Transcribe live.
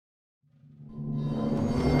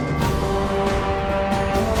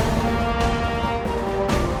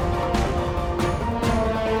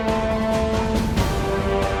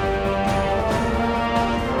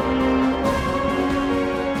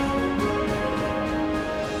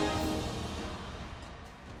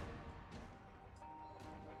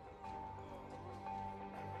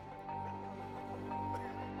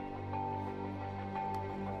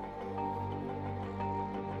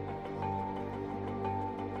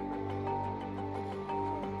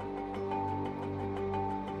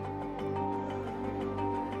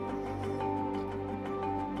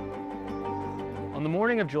On the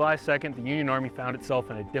morning of July 2nd, the Union Army found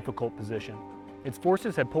itself in a difficult position. Its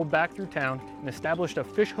forces had pulled back through town and established a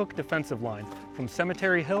fishhook defensive line from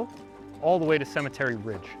Cemetery Hill all the way to Cemetery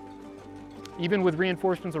Ridge. Even with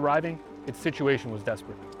reinforcements arriving, its situation was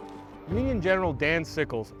desperate. Union General Dan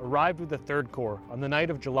Sickles arrived with the 3rd Corps on the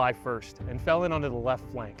night of July 1st and fell in onto the left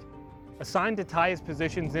flank. Assigned to tie his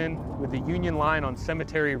positions in with the Union line on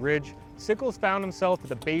Cemetery Ridge, Sickles found himself at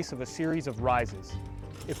the base of a series of rises.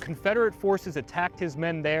 If Confederate forces attacked his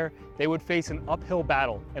men there, they would face an uphill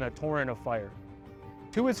battle and a torrent of fire.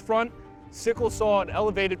 To his front, Sickles saw an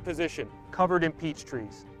elevated position covered in peach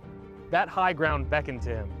trees. That high ground beckoned to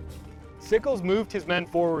him. Sickles moved his men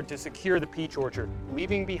forward to secure the peach orchard,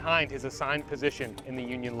 leaving behind his assigned position in the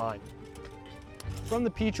Union line. From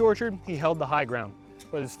the peach orchard, he held the high ground,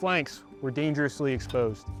 but his flanks were dangerously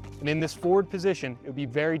exposed, and in this forward position, it would be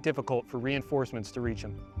very difficult for reinforcements to reach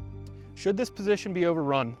him. Should this position be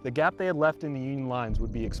overrun, the gap they had left in the Union lines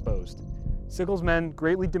would be exposed. Sickles' men,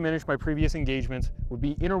 greatly diminished by previous engagements, would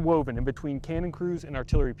be interwoven in between cannon crews and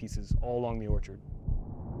artillery pieces all along the orchard.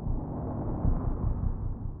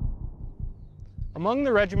 Among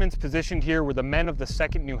the regiments positioned here were the men of the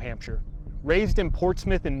 2nd New Hampshire. Raised in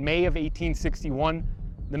Portsmouth in May of 1861,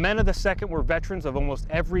 the men of the 2nd were veterans of almost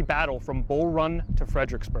every battle from Bull Run to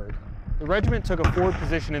Fredericksburg. The regiment took a forward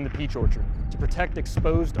position in the peach orchard to protect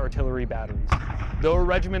exposed artillery batteries. Though a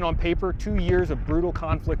regiment on paper, 2 years of brutal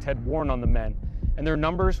conflict had worn on the men, and their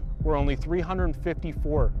numbers were only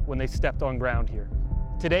 354 when they stepped on ground here.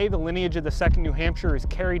 Today, the lineage of the 2nd New Hampshire is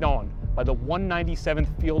carried on by the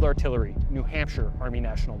 197th Field Artillery, New Hampshire Army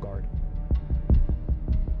National Guard.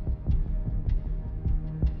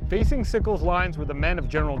 Facing Sickles' lines were the men of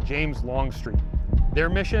General James Longstreet. Their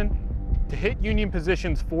mission? To hit Union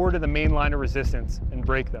positions forward of the main line of resistance and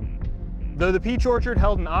break them. Though the peach orchard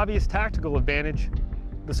held an obvious tactical advantage,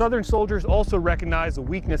 the Southern soldiers also recognized the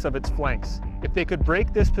weakness of its flanks. If they could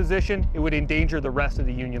break this position, it would endanger the rest of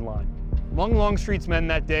the Union line. Among Longstreet's men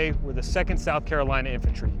that day were the 2nd South Carolina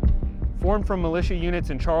Infantry. Formed from militia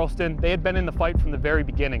units in Charleston, they had been in the fight from the very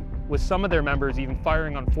beginning, with some of their members even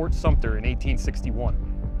firing on Fort Sumter in 1861.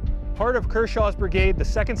 Part of Kershaw's brigade, the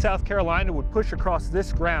 2nd South Carolina would push across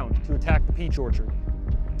this ground to attack the peach orchard.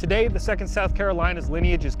 Today, the 2nd South Carolina's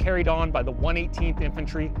lineage is carried on by the 118th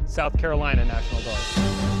Infantry, South Carolina National Guard.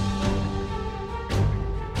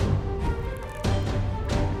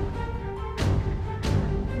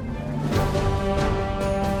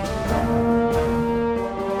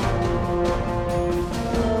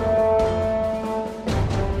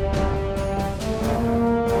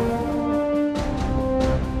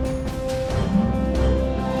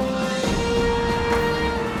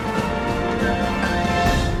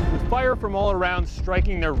 From all around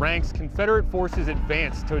striking their ranks, Confederate forces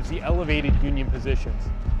advanced towards the elevated Union positions.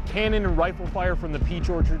 Cannon and rifle fire from the peach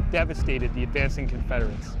orchard devastated the advancing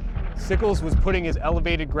Confederates. Sickles was putting his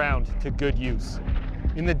elevated ground to good use.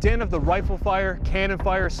 In the din of the rifle fire, cannon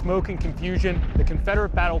fire, smoke, and confusion, the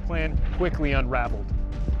Confederate battle plan quickly unraveled.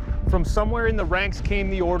 From somewhere in the ranks came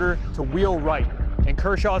the order to wheel right, and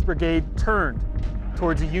Kershaw's brigade turned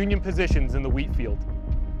towards the Union positions in the wheat field.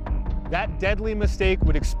 That deadly mistake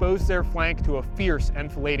would expose their flank to a fierce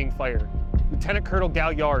enfilading fire. Lieutenant Colonel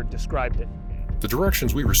Galliard described it. The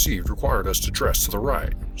directions we received required us to dress to the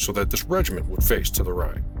right, so that this regiment would face to the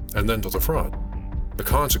right, and then to the front. The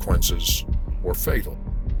consequences were fatal.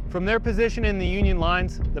 From their position in the Union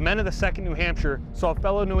lines, the men of the 2nd New Hampshire saw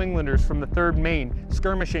fellow New Englanders from the 3rd Maine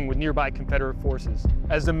skirmishing with nearby Confederate forces.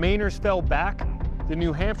 As the Mainers fell back, the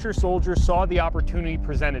New Hampshire soldiers saw the opportunity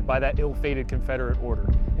presented by that ill-fated Confederate order,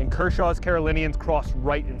 and Kershaw's Carolinians crossed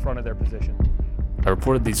right in front of their position. I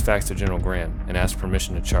reported these facts to General Graham and asked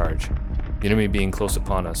permission to charge. The enemy being close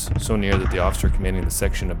upon us, so near that the officer commanding the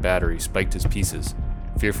section of battery spiked his pieces,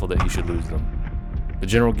 fearful that he should lose them. The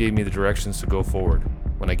general gave me the directions to go forward.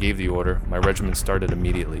 When I gave the order, my regiment started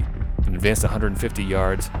immediately and advanced 150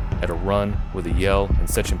 yards at a run with a yell and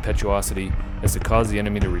such impetuosity as to cause the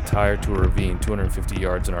enemy to retire to a ravine 250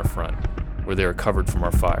 yards in our front, where they are covered from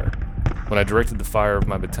our fire. When I directed the fire of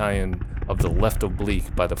my battalion of the left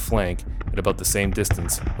oblique by the flank at about the same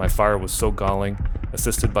distance, my fire was so galling,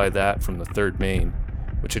 assisted by that from the 3rd Maine,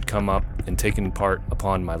 which had come up and taken part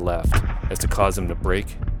upon my left, as to cause them to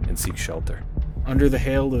break and seek shelter. Under the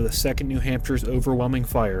hail of the 2nd New Hampshire's overwhelming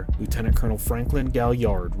fire, Lieutenant Colonel Franklin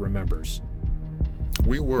Galliard remembers.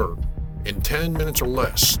 We were, in 10 minutes or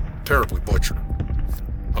less, terribly butchered.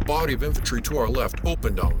 A body of infantry to our left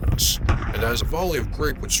opened on us, and as a volley of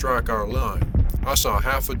grape would strike our line, I saw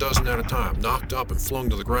half a dozen at a time knocked up and flung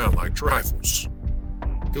to the ground like trifles.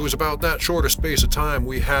 It was about that short a space of time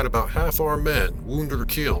we had about half our men wounded or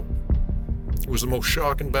killed. It was the most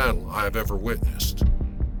shocking battle I have ever witnessed.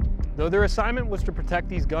 Though their assignment was to protect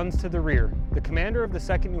these guns to the rear, the commander of the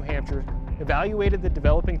 2nd New Hampshire evaluated the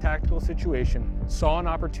developing tactical situation, saw an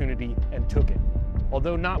opportunity, and took it,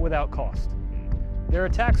 although not without cost. Their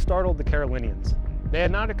attack startled the Carolinians. They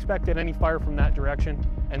had not expected any fire from that direction,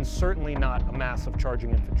 and certainly not a mass of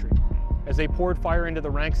charging infantry. As they poured fire into the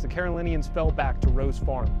ranks, the Carolinians fell back to Rose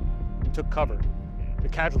Farm and took cover. The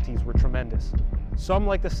casualties were tremendous. Some,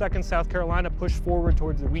 like the 2nd South Carolina, pushed forward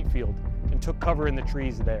towards the wheat field and took cover in the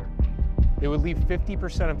trees there. They would leave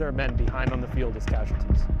 50% of their men behind on the field as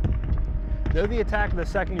casualties. Though the attack of the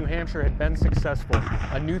 2nd New Hampshire had been successful,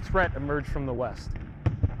 a new threat emerged from the west.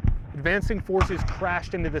 Advancing forces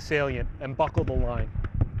crashed into the salient and buckled the line.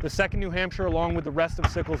 The 2nd New Hampshire, along with the rest of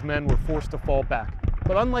Sickles' men, were forced to fall back.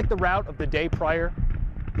 But unlike the rout of the day prior,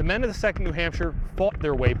 the men of the 2nd New Hampshire fought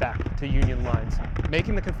their way back to Union lines,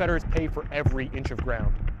 making the Confederates pay for every inch of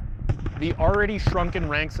ground. The already shrunken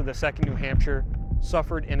ranks of the 2nd New Hampshire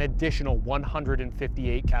suffered an additional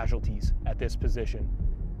 158 casualties at this position,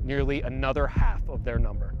 nearly another half of their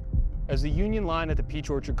number. As the Union line at the Peach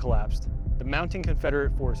Orchard collapsed, the mounting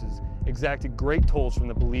Confederate forces exacted great tolls from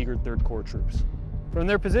the beleaguered 3rd Corps troops. From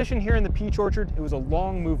their position here in the Peach Orchard, it was a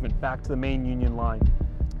long movement back to the main Union line.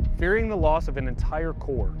 Fearing the loss of an entire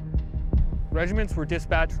corps, regiments were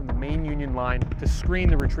dispatched from the main Union line to screen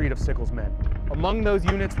the retreat of Sickles' men. Among those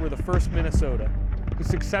units were the 1st Minnesota, who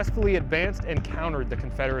successfully advanced and countered the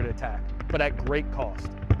Confederate attack, but at great cost.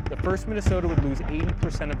 The 1st Minnesota would lose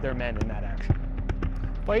 80% of their men in that action.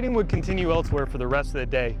 Fighting would continue elsewhere for the rest of the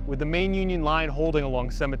day, with the main Union line holding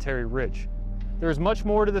along Cemetery Ridge. There is much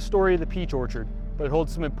more to the story of the Peach Orchard, but it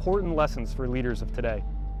holds some important lessons for leaders of today.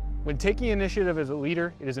 When taking initiative as a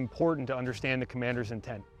leader, it is important to understand the commander's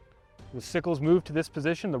intent. Was Sickles' move to this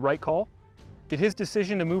position the right call? Did his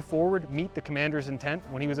decision to move forward meet the commander's intent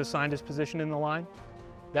when he was assigned his position in the line?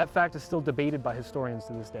 That fact is still debated by historians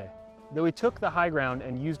to this day. Though he took the high ground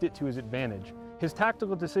and used it to his advantage, his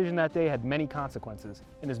tactical decision that day had many consequences,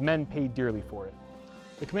 and his men paid dearly for it.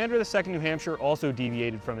 The commander of the 2nd New Hampshire also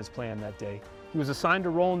deviated from his plan that day. He was assigned a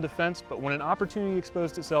role in defense, but when an opportunity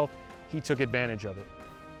exposed itself, he took advantage of it.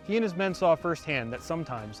 He and his men saw firsthand that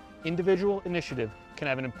sometimes individual initiative can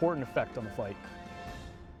have an important effect on the fight.